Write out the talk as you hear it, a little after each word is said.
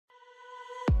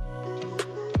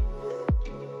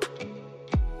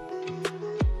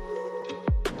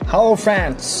Hello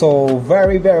friends, so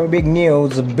very big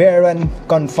news. Bayern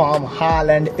confirm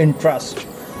Haaland interest.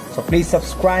 So please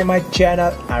subscribe my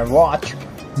channel and watch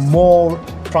more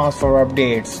transfer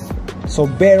updates. So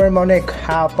Bayern Munich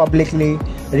have publicly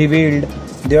revealed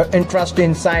their interest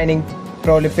in signing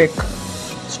prolific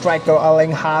striker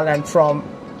Erling Haaland from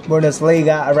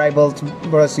Bundesliga rivals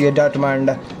Borussia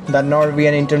Dortmund. The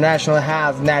Norwegian international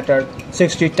has netted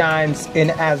 60 times in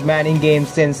as many games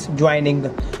since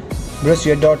joining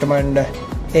Borussia Dortmund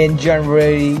in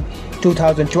January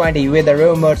 2020, with the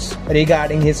rumors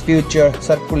regarding his future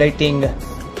circulating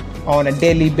on a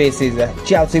daily basis.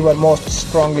 Chelsea were most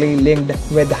strongly linked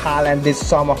with Haaland this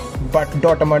summer, but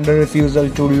Dortmund's refusal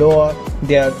to lower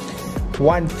their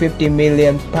 £150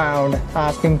 million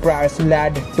asking price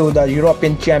led to the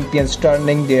European champions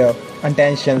turning their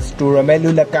attentions to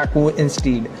Romelu Lukaku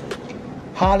instead.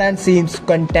 Haaland seems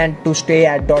content to stay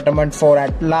at Dortmund for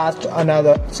at least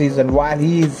another season, while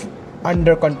he is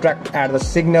under contract at the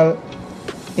Signal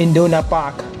Iduna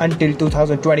Park until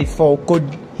 2024.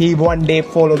 Could he one day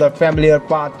follow the familiar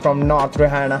path from North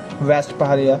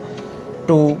Rhine-Westphalia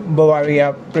to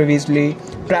Bavaria, previously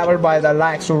traveled by the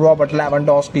likes of Robert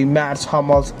Lewandowski, Mats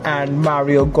Hummels and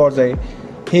Mario Götze?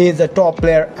 He is a top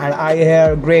player and I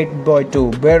hear great boy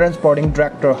too, Bayern sporting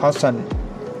director Hassan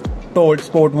told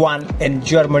Sport 1 in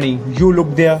Germany. You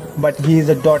look there, but he is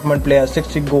a Dortmund player,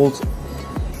 60 goals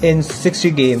in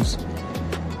 60 games.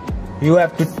 You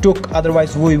have to took,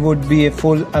 otherwise we would be a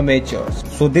full amateurs.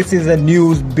 So this is the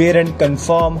news. Bayern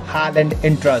confirm Haaland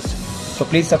interest. So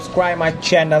please subscribe my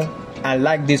channel and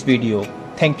like this video.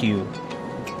 Thank you.